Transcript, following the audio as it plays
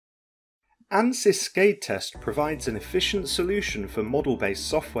ANSYS SCADE Test provides an efficient solution for model-based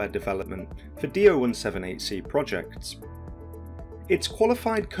software development for DO-178C projects. Its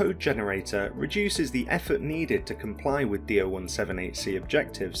qualified code generator reduces the effort needed to comply with DO-178C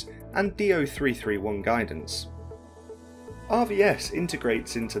objectives and DO-331 guidance. RVS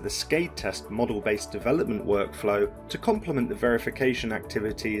integrates into the SCADE Test model-based development workflow to complement the verification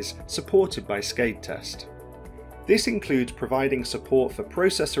activities supported by SCADE Test. This includes providing support for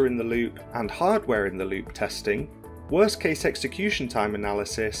processor-in-the-loop and hardware-in-the-loop testing, worst-case execution time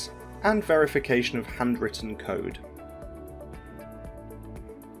analysis, and verification of handwritten code.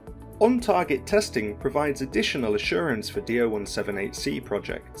 On-target testing provides additional assurance for DO-178C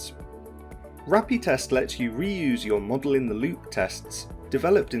projects. RapidTest lets you reuse your model-in-the-loop tests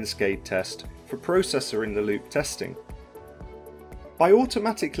developed in SCADE Test for processor-in-the-loop testing. By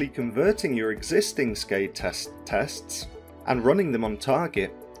automatically converting your existing SCADE Test tests and running them on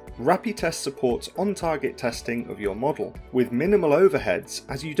target, RapidTest supports on-target testing of your model with minimal overheads,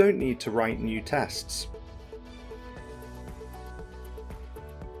 as you don't need to write new tests.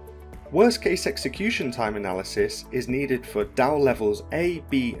 Worst-case execution time analysis is needed for DAO levels A,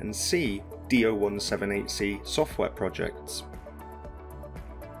 B and C DO-178C software projects.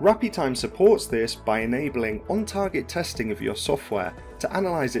 RapidTime supports this by enabling on-target testing of your software to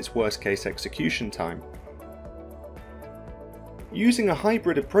analyse its worst-case execution time. Using a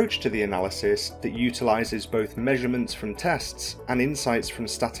hybrid approach to the analysis that utilises both measurements from tests and insights from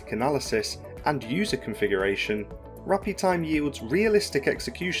static analysis and user configuration, RapidTime yields realistic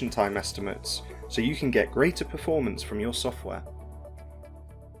execution time estimates so you can get greater performance from your software.